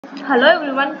Hello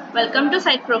everyone, welcome to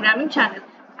Site Programming channel.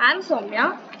 I am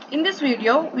Sowmya. In this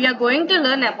video, we are going to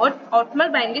learn about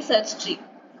optimal binary search tree.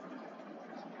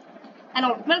 An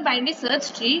optimal binary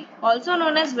search tree, also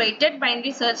known as weighted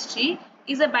binary search tree,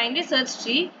 is a binary search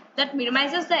tree that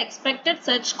minimizes the expected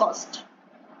search cost.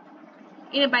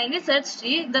 In a binary search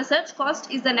tree, the search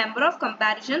cost is the number of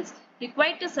comparisons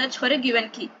required to search for a given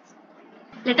key.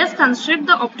 Let us construct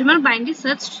the optimal binary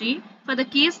search tree for the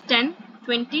keys 10,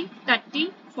 20,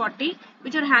 30, 40,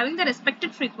 which are having the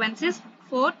respective frequencies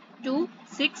 4, 2,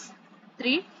 6,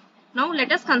 3. Now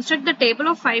let us construct the table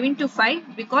of 5 into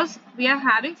 5 because we are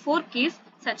having 4 keys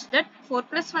such that 4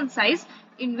 plus 1 size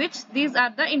in which these are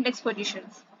the index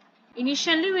positions.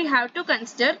 Initially we have to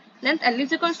consider length L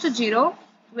is equals to 0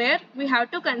 where we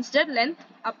have to consider length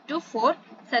up to 4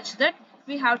 such that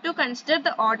we have to consider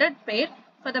the ordered pair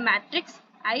for the matrix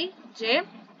I, J,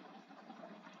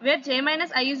 where J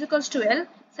minus I is equals to L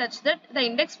such that the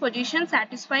index position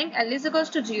satisfying L is equals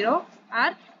to 0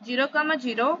 are 0,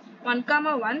 0, 1,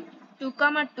 1, 2,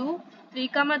 2, 3,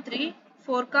 3,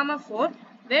 4, 4,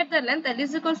 where the length L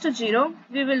is equals to 0,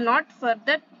 we will not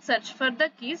further search for the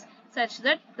keys such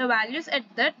that the values at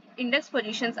that index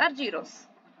positions are zeros.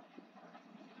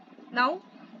 Now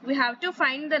we have to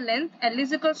find the length L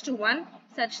is equals to 1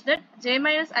 such that J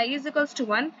minus I is equals to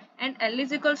 1 and L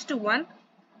is equals to 1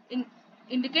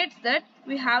 indicates that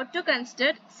we have to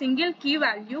consider single key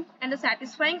value and the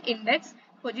satisfying index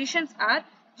positions are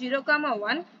 0,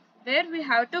 1 where we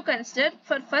have to consider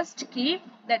for first key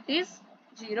that is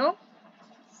 0.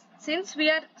 Since we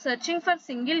are searching for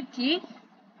single key,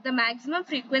 the maximum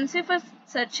frequency for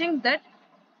searching that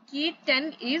key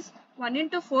 10 is 1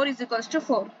 into 4 is equals to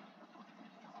 4.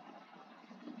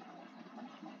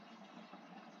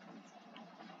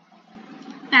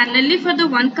 Parallelly for the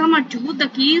 1, 2, the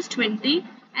key is 20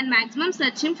 and maximum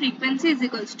searching frequency is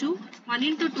equals to 1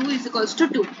 into 2 is equals to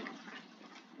 2.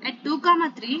 At 2,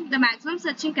 3, the maximum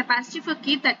searching capacity for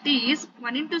key 30 is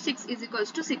 1 into 6 is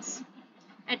equals to 6.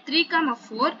 At 3,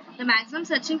 4, the maximum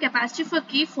searching capacity for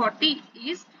key 40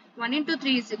 is 1 into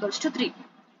 3 is equals to 3.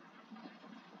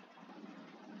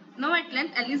 Now at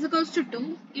length L is equals to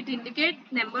 2, it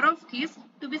indicates number of keys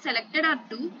to be selected are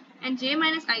 2 and J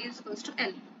minus I is equals to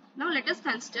L. Now let us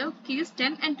consider keys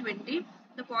 10 and 20.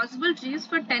 The possible trees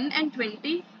for 10 and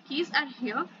 20 keys are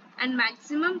here and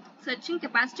maximum searching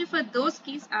capacity for those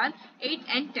keys are 8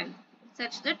 and 10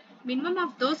 such that minimum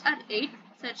of those are 8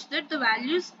 such that the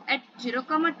values at 0,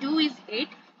 2 is 8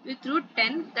 with root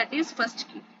 10 that is first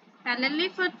key. Parallelly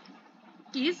for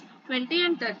keys 20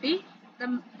 and 30,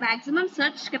 the maximum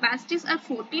search capacities are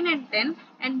 14 and 10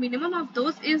 and minimum of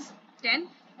those is 10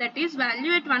 that is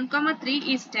value at 1, 3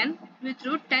 is 10 with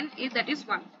root 10 is that is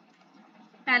 1.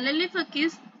 Parallelly for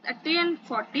keys 30 and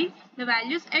 40, the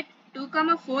values at 2,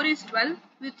 4 is 12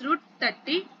 with root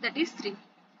 30 that is 3.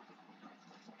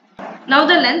 Now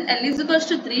the length L is equals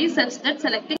to 3 such that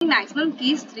selecting maximum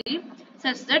keys 3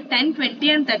 such that 10,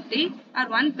 20 and 30 are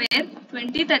one pair,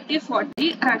 20, 30,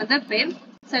 40 are another pair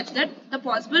such that the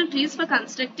possible trees for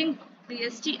constructing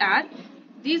BST are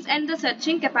these and the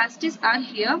searching capacities are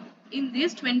here. In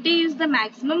this 20 is the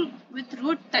maximum with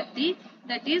root 30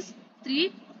 that is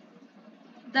 3.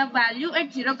 The value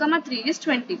at 0, 3 is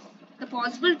 20. The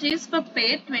possible trees for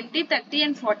pair 20, 30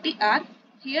 and 40 are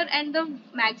here and the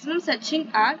maximum searching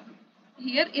are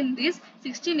here. In this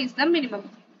 16 is the minimum.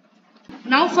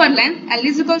 Now for length L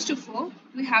is equals to 4,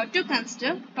 we have to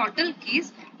consider total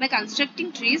keys by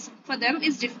constructing trees for them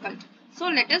is difficult. So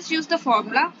let us use the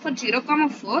formula for 0,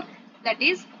 4 that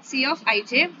is C of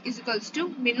ij is equals to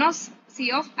min of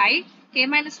C of I k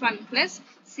minus 1 plus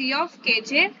C of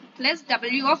kj plus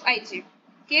W of ij.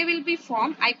 K will be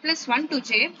from I plus 1 to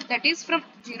j that is from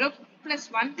 0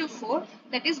 plus 1 to 4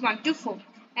 that is 1 to 4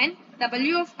 and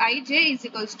W of ij is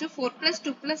equals to 4 plus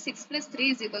 2 plus 6 plus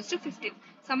 3 is equals to 15.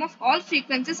 Sum of all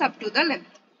frequencies up to the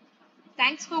length.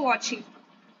 Thanks for watching.